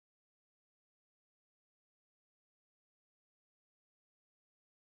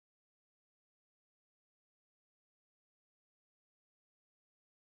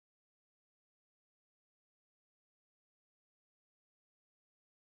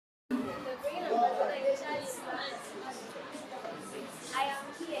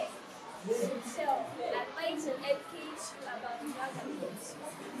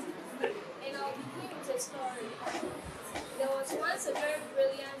a very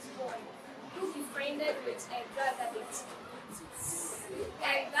brilliant boy who befriended with a drug addict.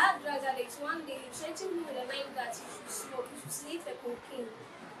 And that drug addict one day threatened him with a knife that he should smoke, he should sniff the cocaine.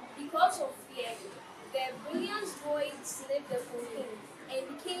 Because of fear, the brilliant boy sniffed the cocaine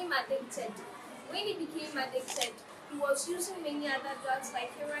and became addicted. When he became addicted, he was using many other drugs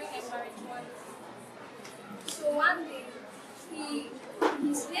like heroin and marijuana. So one day, he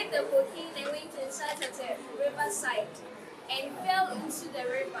sniffed the cocaine and went inside at a riverside and fell into the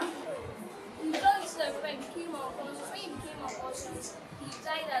river. He fell into the river and became unconscious. When he became unconscious, he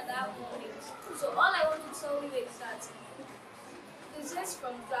died at that moment. So all I want to tell you is that desist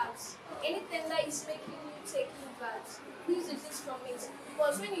from drugs. Anything that is making you take drugs, please desist from it.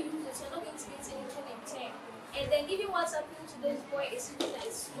 Because when you use it, you're not going to get anything in return. And then even what's happening to this boy is something that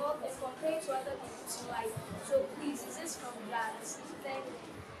is small and compared to other people's life. So please desist from drugs. Thank you.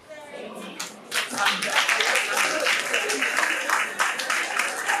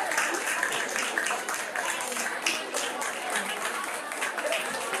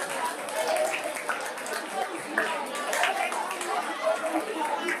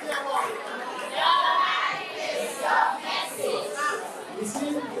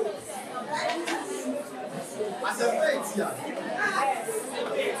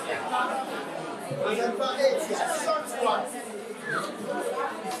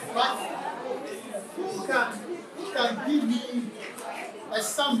 But who can give me a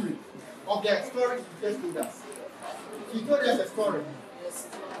summary of the story she just told us? She told us a story.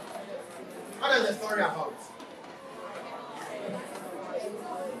 What is the story about?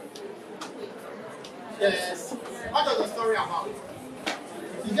 Yes. What is the story about?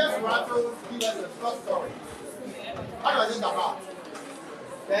 She just rattled give us a short story. What was it about?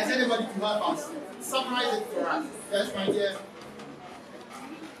 There's anybody to help us summarize it for us? Yes, my dear.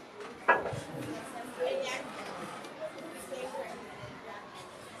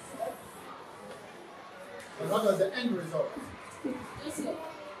 And what was the end result?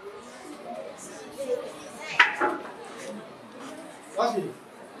 Watch it.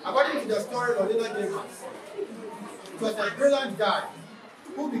 According to the story Lolita gave us, it was a brilliant guy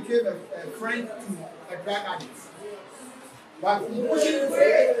who became a friend to a drug addict. But he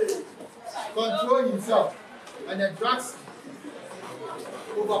couldn't control himself, and the drugs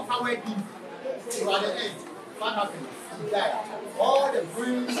overpowered him. So at the end, what happened? He died. All the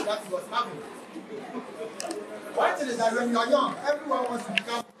dreams that he was having. One thing is that when you are young, everyone wants to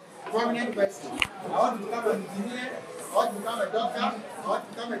become a prominent person. I want to become an engineer, I want to become a doctor, I want to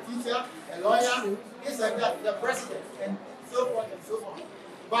become a teacher, a lawyer, things like that, the president, and so forth and so on.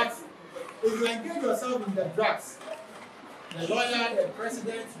 But if you engage yourself in the drugs, the lawyer, the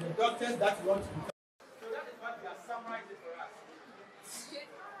president, the doctors that you want to become. So that is what we are summarizing for us.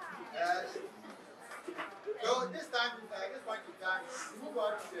 So this time, this point in time, we move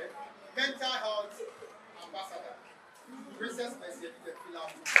on to the mental health ambassador, Princess Mercy the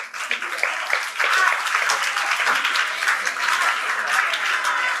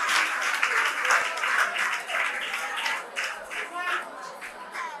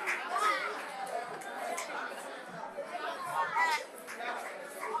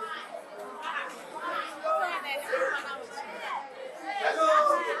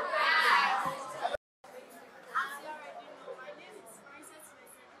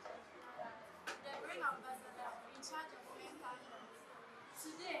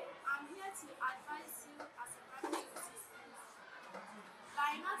Today, I'm here to advise you as a private citizen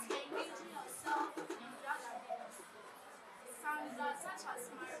by not engaging yourself in drug abuse. Drugs such as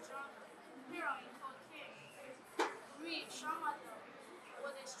marijuana, heroin, cocaine, weed, tramadol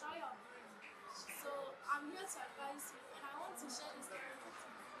will destroy your brain. So I'm here to advise you, and I want to share this story with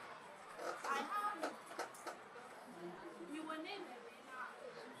you. I have you will name it now.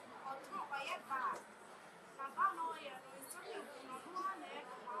 Or talk by your back.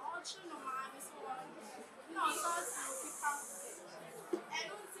 No, so I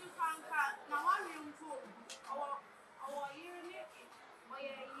don't think now one room pool or year or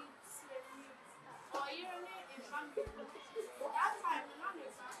year in family. That time, none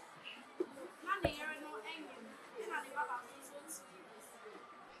of year no engine, and I never have these own sweets.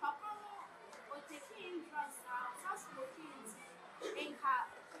 Papa or taking drugs now, just smoking in car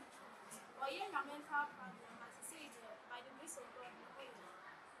or young mental problem, as I say, by the grace of God.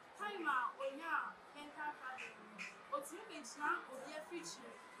 Time out or now, mental problem. But you can now or their future,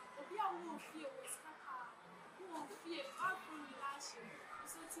 or be a wolf fear was kaka, who will fear out from the last year.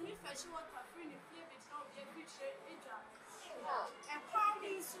 So to me, for sure, what a friend if fear is not their future, and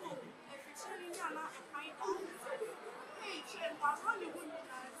pounding so, if it's only not a kind of hey, Chen, but how you wouldn't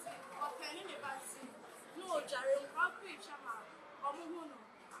or penny the vaccine. No, Jerry, how quick, Chama.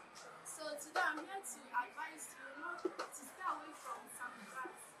 So today I'm here to advise you not to stay away from some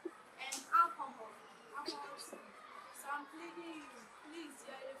drugs and alcohol. So I'm pleading you, please,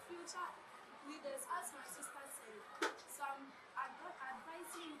 you're the future leaders, as my sister said. So I'm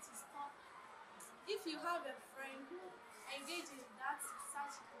advising you to stop. If you have a friend who engages in that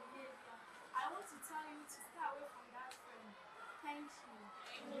such behavior, I want to tell you to stay away from that friend. Thank you.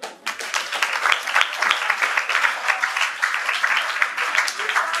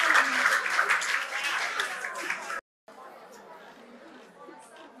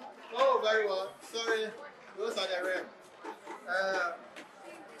 Oh, very well. Sorry, those are the rare.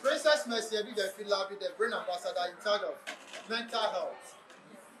 Princess Mercy, the brain ambassador in charge of mental health.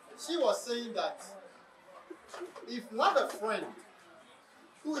 She was saying that if you have a friend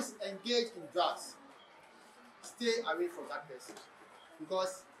who is engaged in drugs, stay away from that person.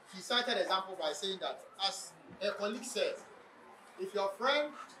 Because she cited an example by saying that, as a colleague said, if your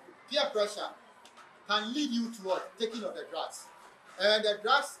friend peer pressure can lead you towards taking of the drugs, and the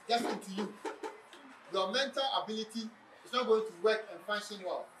drugs get into you, your mental ability is not going to work and function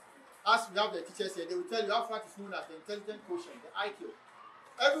well. As we have the teachers here, they will tell you how far is known as the intelligent quotient, the IQ.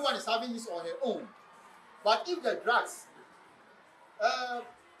 Everyone is having this on their own. But if the drugs,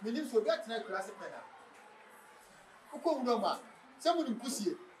 meaning so get in classic manner. Uko unoma, someone in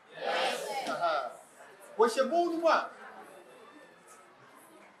pussy. Yes. What's your bone one?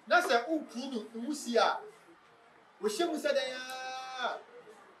 That's a ukunu, Musia. We should say,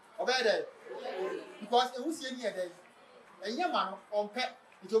 obey because it was near them. And young man on pet,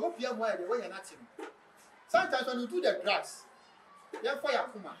 it will be a way the way you're not. Sometimes when you do the drugs, you're fire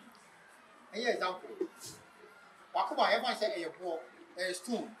Kuma. And here example. Wakuma, everyone say a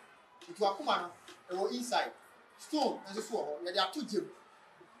stone. It will Akuma, it will inside. Stone, and so on. There are two gym.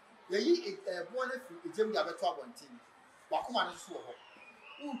 You eat a bonnet, a gym, you have a 12 team. Wakuma and so on.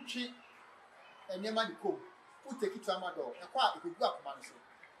 Who cheat and your money come. Who take it to a door, and quite if you go up, man.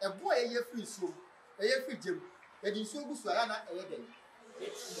 A boy a year free soon, a year free gym, that is so good to Ayana a day.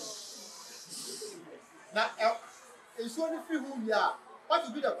 Now, it's only free who you are. What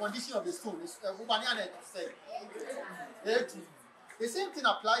will be the condition of the stone? Is a woman say. The same thing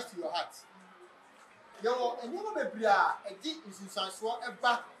applies to your heart. Your and you never be a deep insuranceor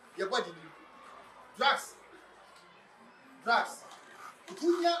about your body. Drugs. If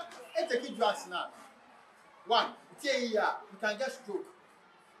you are taking drugs now, one, you can get stroke.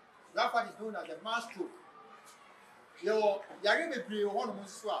 That's what is known as the mass stroke. Your brain one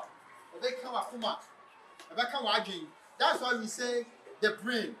swap. They come a kuma. That's why we say the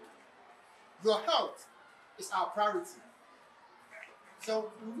brain. Your health is our priority.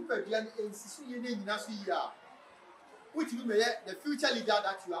 So we will be which will be the future leader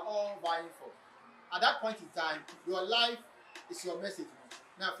that you are all vying for. At that point in time, your life is your message.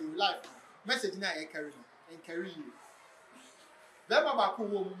 Now for your life, message now carry you.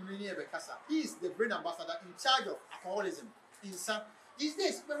 He is the brain ambassador in charge of alcoholism. In some these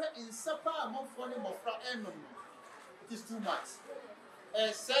days, in supper among funny it is too much.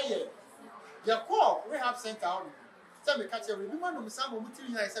 Say your call rehab center on some catch a woman of some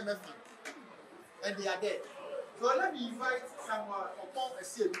and they are dead. So let me invite someone upon a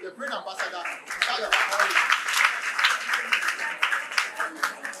seat, the brain ambassador in charge of alcoholism.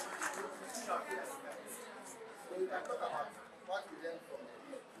 So we can talk about what we learned from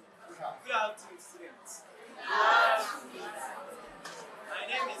Good afternoon, students. My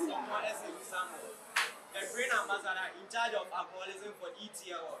name is Omar Samuel, the brain ambassador in charge of alcoholism for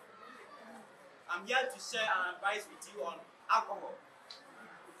DTL. I'm here to share an advice with you on alcohol.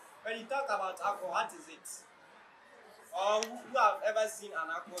 When you talk about alcohol, what is it? Or who have ever seen an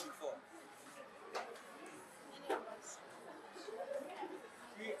alcohol before?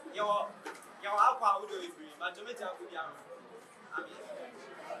 Your alcohol would be free, but you may tell me.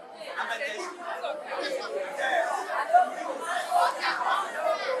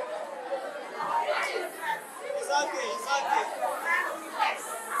 It's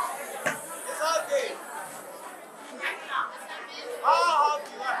okay. Oh,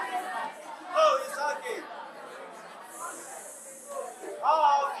 it's okay.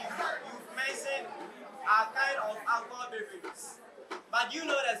 You've mentioned a kind of alcohol beverages. But you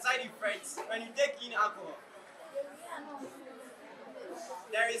know the side effects when you take in alcohol.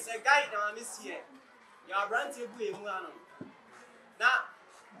 There is a guy now, Miss here. You are branded with him. Now,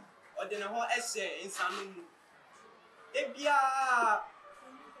 or the whole essay in some. If you are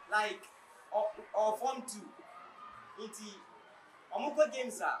like or form 2, Omuko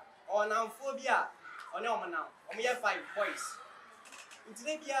games or now phobia or no man now. 5 boys. Into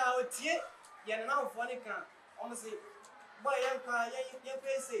the Bia or Tia, you are now funny can almost say boy young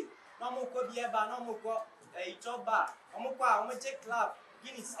crazy. No more could be about no more a job bar. I'm check club.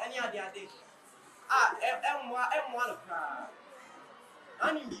 Guinness any other day. M1 cry.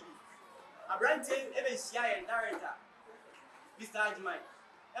 Annie me. A brand every CI and director. Mr. Ajman.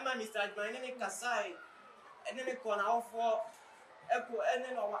 Emma Mr. Ajman and Kasai. And then a corner for Echo and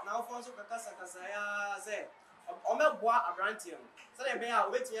then now for Casa Casaya say. Oma boy a brand team. So they are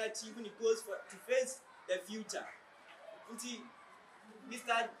waiting at chief when he goes to face the future.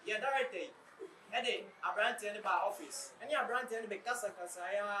 Mr. Yadarate, Eddie, a brand in the office. Any a brand in the Casa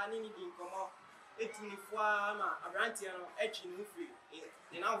Casaya, any in Como, 824, a brand etching free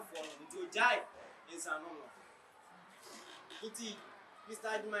in our form to jive in San Mono. Mr.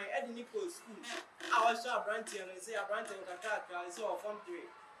 Adman, Eddie Nichols school. I was a brand and say a brand in Kataka, so from 3.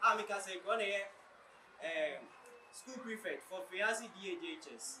 I make us a gone school prefect for Fiasi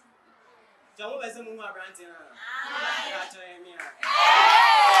JHS. John was a Muma Brantina.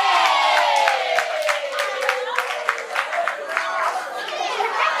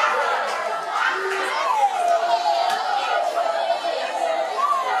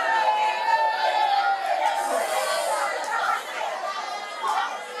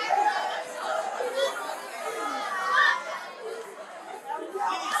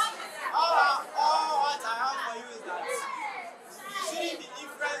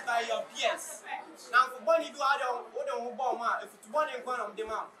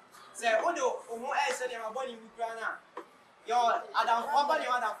 Say, what do I say? I'm born in Ukraine. Your Adam Papa, you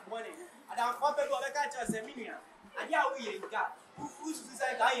are born in Adam Papa, you are the catcher, Seminia. And yeah, we got who's to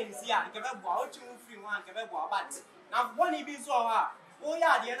say, I am here, give a bow to free one, give a bow, but now one he be so hard. Oh,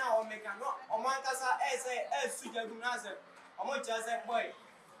 yeah, the now make a no, or Mancasa, as Suja Gunaza, or much as a boy.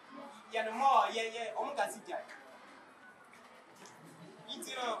 Yeah, no more, yeah, Omacasija. It's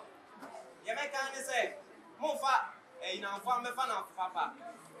you know, you make a say, Mofa, a now farm a fan of Papa.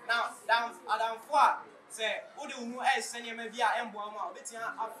 Now, down Adam Four say, who do you send him via Emboama, Betty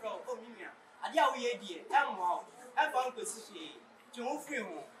Afro, Ominia, and yeah, we dear, Emboa, and one position, to move free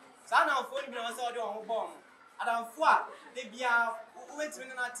home. Sana phone me on Saudi on bomb. Adam Four, they be wait to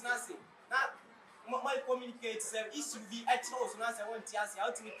Nancy. Now, my communicate say, it should be at house, and I want to ask you how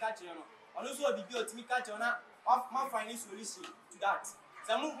to catch you. And also be built to me catch on of my final solution to that.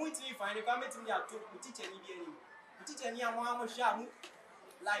 Some move to find a comment in your teacher, teacher, and Yamama Sham.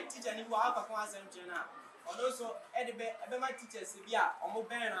 Like teacher, you have a consumption now. And also, my teachers, be a mobile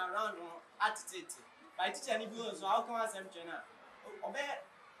around attitude. By teacher, you will also have consumption now. Obey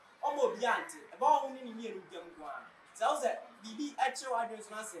almost beyond about only near them one. So that BB actual address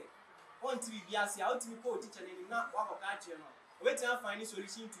must say, want to be as out to me, teacher, and not walk of that channel. Wait till I find a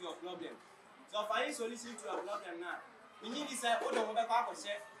solution to your problem. So, find a solution to your problem now. We need to say, oh, no, back up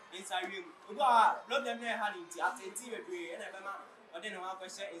inside room. We go out, problem there, honey, at a TV and a or then one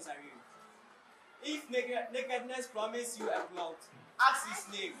question is a real. If nakedness promise you a plot, ask his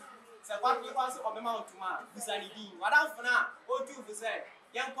name. Say what we pass of the mount to man, Bisani D. What else for now? What you for say?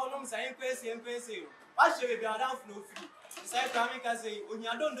 Young columns are increasing. What should be down for no fee? Say, Kamika say, when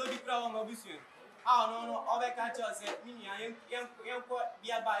you don't do the problem of vision. Oh, no, all the catcher said, young young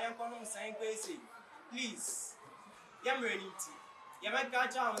columns are increasing. Please, young renity. Young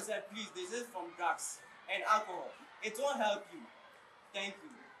catcher said, please, this is from drugs and alcohol. It won't help you. Thank you.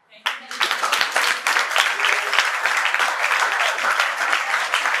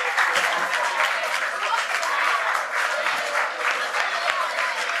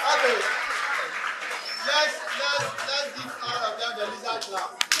 Okay. Let's give all of them the lizard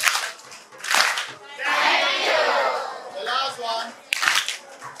clap. Thank you. The last one.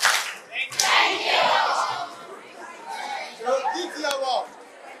 Thank you. So DTL what?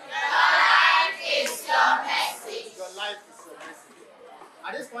 Your life is your message.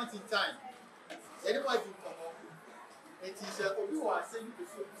 At this point in time, anyone you come up, it is who are sending to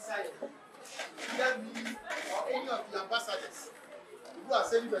beside either me or any of the ambassadors who are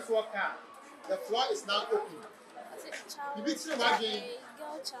sending the sword car. The floor is now open. You be still imagine.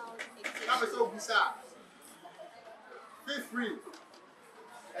 Now so Busa. Feel free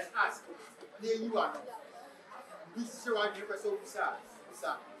and ask. There you are. Be still imagine so Busa.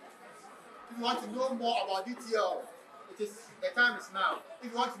 If you want to know more about DTL, the time is now.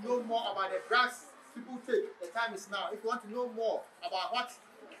 If you want to know more about the drugs people take, the time is now. If you want to know more about what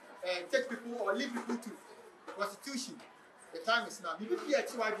take people or lead people to prostitution, the time is now. You will be a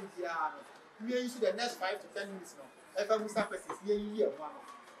child in here. We are using the next 5 to 10 minutes now. If I must have persons, year one.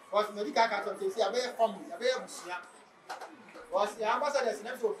 Because medical cancer say, I bear family, I bear Musia. Was the ambassador's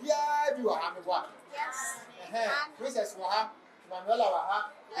name so here you are one? Yes. Princess Waha, Manuela Waha,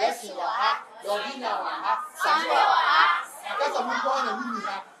 Blessing Waha, Lordina Waha, Samuel Waha. got some people on the movie,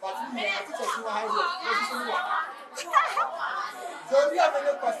 but I teach us who I So if you have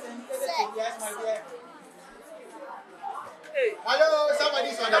any question, yes, my dear. Hello,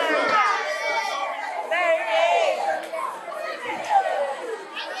 somebody's on the phone.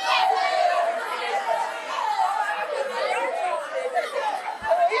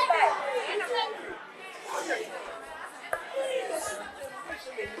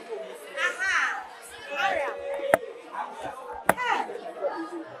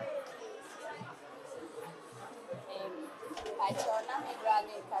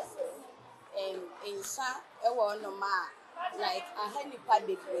 Like a honey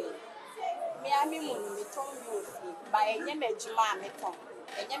public way. Me, I mean, me told you by a image mammy tongue,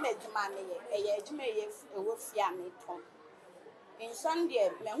 a image mammy, a jimmy a wolf yammy tongue. In Sunday,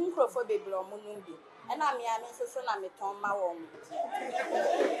 me who prefer baby or munubi, and I mean, I'm so son I'm a tongue my own.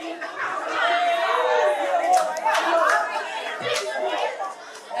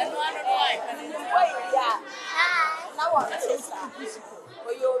 And one of my yeah. Now I'm a sister.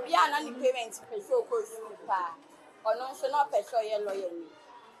 But you'll be an only parent to pay so close to or no, so not pay so lawyer.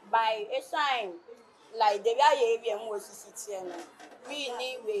 By a sign like the way you was city, we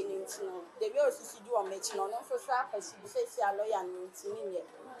need waiting to know. The way you do a match, no, so sharp as you say, a lawyer and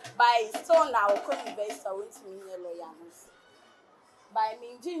by so now, couldn't base a winter lawyers. By me,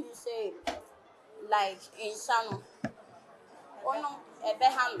 you say, like in Sano, or no, a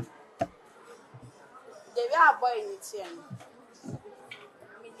beham. The way I boy it's here.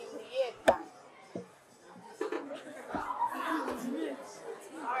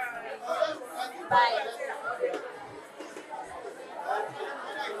 Bye.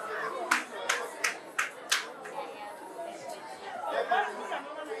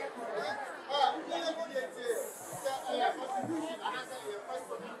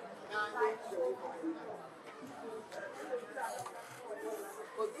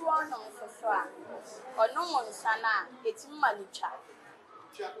 Or no one sana, it's Malicha.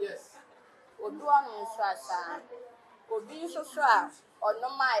 Yes. Or do on Sasa. Or being so sure, or no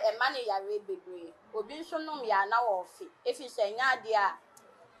my a money ya baby. Or being so no me are now off. If you say idea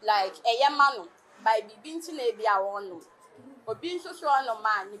like a young man by being to be our own. Or being so sure no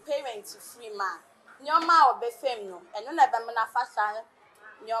man, the parents free man. Your ma or be fame no, and none of them are fast.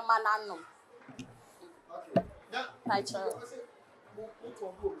 Your man no. Okay. Now,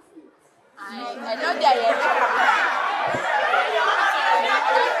 I know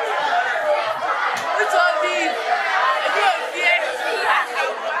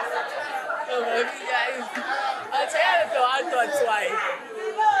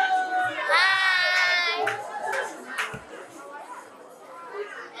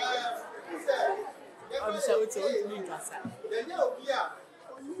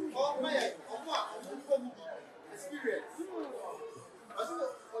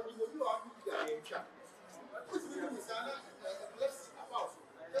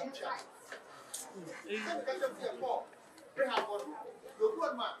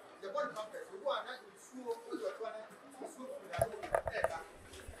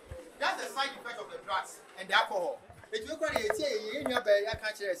that's the side effect of the drugs and the alcohol. If you're going to say, in your bed, I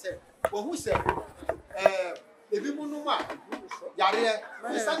can't say, well, who said, if you move, Yare,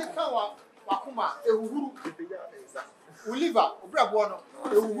 the Sunday Kawa, Wakuma, Ewu, Uliva, Ubrabuano,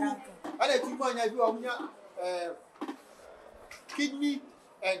 Ewu, and a 2 months you kidney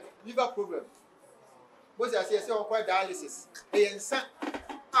and liver problem. What I say, quite dialysis. And son,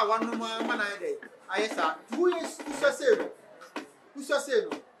 I want no more man. I said, 2 years, who say,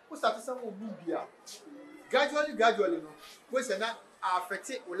 who started some Bubia. Gradually, no, what's not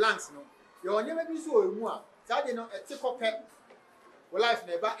affected with lungs, no. You'll never be so more. That you know, a tick of pet will life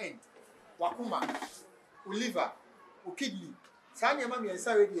never end. Wakuma, liver, kidney, Sanya Mammy and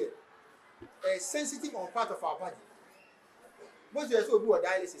Sarah, a sensitive on part of our body. Most of us will do a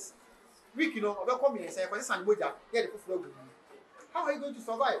dialysis. Weak, you know, come and say, for this and wager, get the flow. How are you going to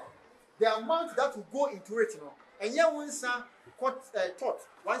survive? The amount that will go into it, you know, and young ones are taught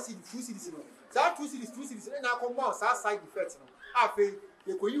 1 city, 2 cities, you know. That 2 cities, and now come out, side effects, you know. After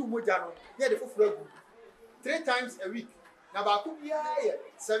you go, you mojano, get the flow 3 times a week. Now, Bakubia,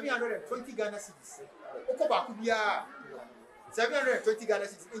 720 Ghana cities. Okobakubia, 720 Ghana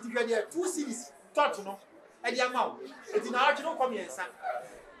cities. If you have 2 cities, taught, you know. And the amount, it's in our channel come here, son.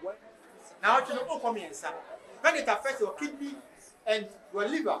 Now, you don't come here, son. When it affects your kidney and your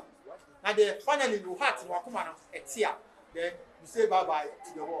liver, now they finally your heart, you are coming a tear, then you say bye bye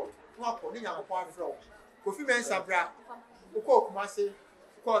to the world. You are calling your farm flow. Kofi men sabra, who call Kumasi,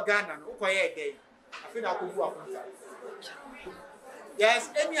 call Ghana, who call a day. I feel I could do a contract. Yes,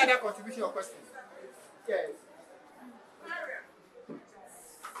 any other contribution or question? Yes.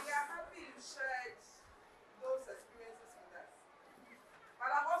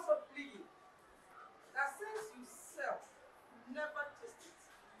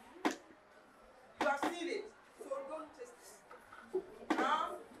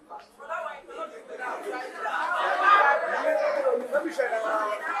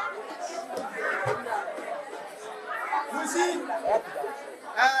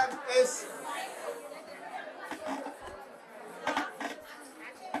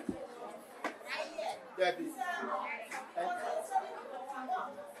 Debbie.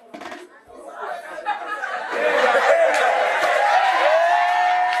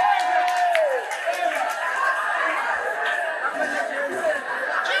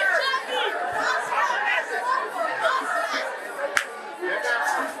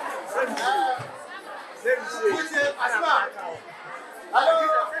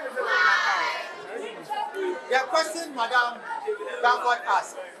 The question Madam Danford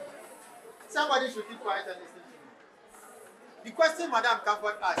asked. Somebody should keep quiet and listen to me. The question Madam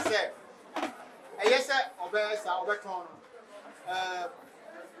Danford asked said, yes, sir, Oberton.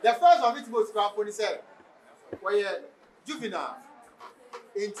 The first of it was Cramponi said, well, juvenile.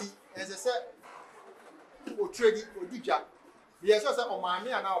 Ain't as I said, or trading or dija. Yes, sir, or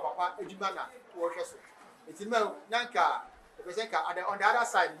mammy and our papa, a Jimana, or Castle. It's in Nanka, on the other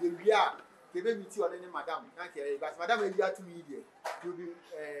side, we are. Give me to your name, Madam. Thank you. But Madam, you are too media. You'll be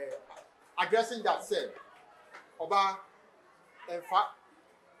addressing that said. Oba and fact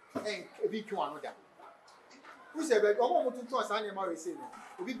and a big one another. Who said, I want to toss any more saying,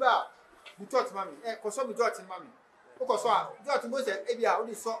 we be bad. You taught mammy, and consume me, daughter, mammy. Because daughter was a area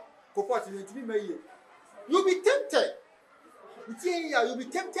only saw purporting to be made. You'll be tempted. You'll be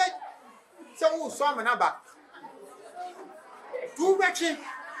tempted. So, some another. Too wretched.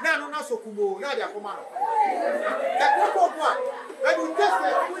 No, not so cool. Now they are coming. That one. When you test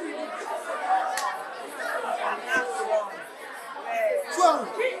it, so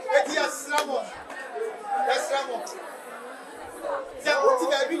it is slammer. That's slammer. The what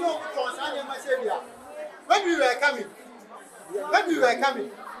did I know concerning myself? When we were coming,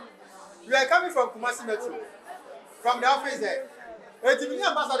 we were coming from Kumasi Metro, from the office there. And the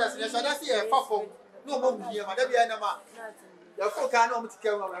ambassadors, that's a far no more here, Madame. The folk are not to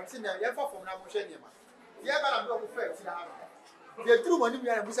care. I'm sitting there, you're from Namushania. Yeah, but I'm not afraid. The true money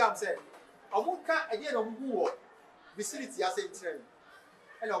and Musam said, I won't cut again on war. Vicinity, I say, train.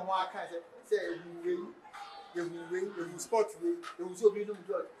 And on more can say, you will spot you, you will so be no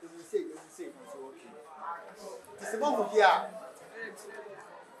good, you will say, it's a moment here.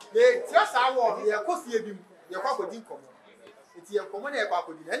 They just our war, they are coffee, your papa didn't come. It's your common air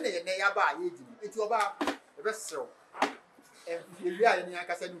papa, and they are by it. It's your bar, the rest so. If you are in the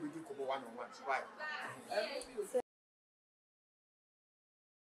Academy, we do 1 on 1. Why?